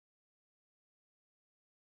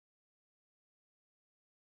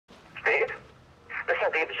did. Listen,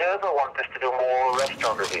 the Observer want us to do more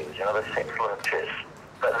restaurant reviews, you know, the 6 lunches.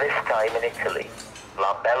 But this time in Italy.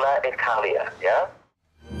 La Bella Italia, yeah?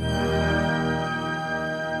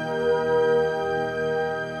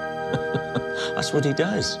 That's what he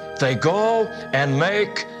does. They go and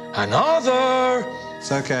make another.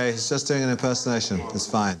 It's okay, he's just doing an impersonation. It's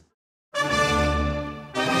fine.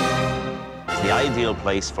 It's the ideal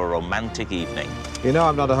place for a romantic evening. You know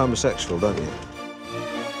I'm not a homosexual, don't you?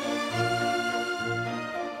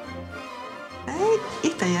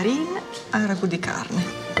 Tagliarin a ragù di carne.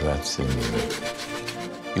 Grazie mille.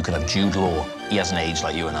 You could have Jude Law. He hasn't aged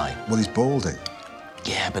like you and I. Well, he's balding.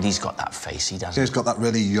 Yeah, but he's got that face, he doesn't. He's got that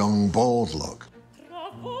really young, bald look.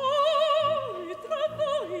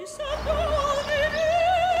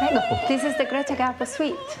 This is the Greta Garbo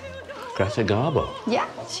suite. Greta Garbo? Yeah,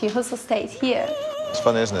 she also stays here. It's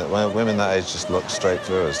funny, isn't it? When women that age just look straight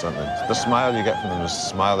through us, don't they? The smile you get from them is the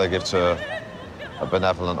smile they give to a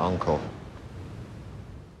benevolent uncle.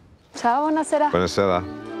 Ciao, buonasera. Buonasera.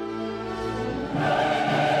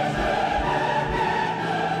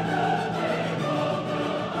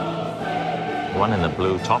 The one in the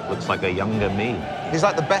blue top looks like a younger me. He's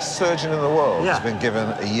like the best surgeon in the world. Yeah. He's been given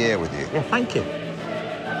a year with you. Yeah, thank you.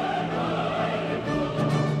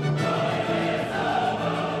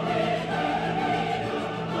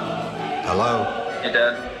 Hello? Hey,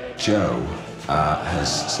 Dad. Joe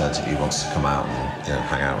has said he wants to come out and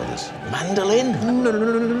hang out with us. Mandolin?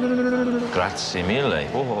 Grazie mille.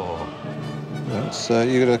 Oh. That's,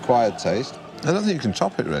 you got a quiet taste. I don't think you can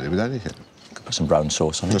top it, really, with anything. Could put some brown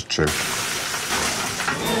sauce on it. That's true.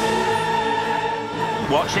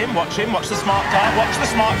 Watch him, watch the smart car, watch the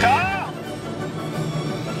smart car!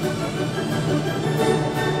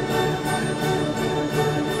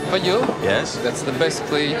 For you? Yes? That's the best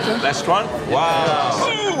plate. Best one? Wow!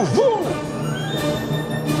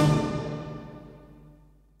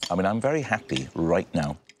 I mean, I'm very happy right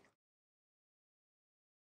now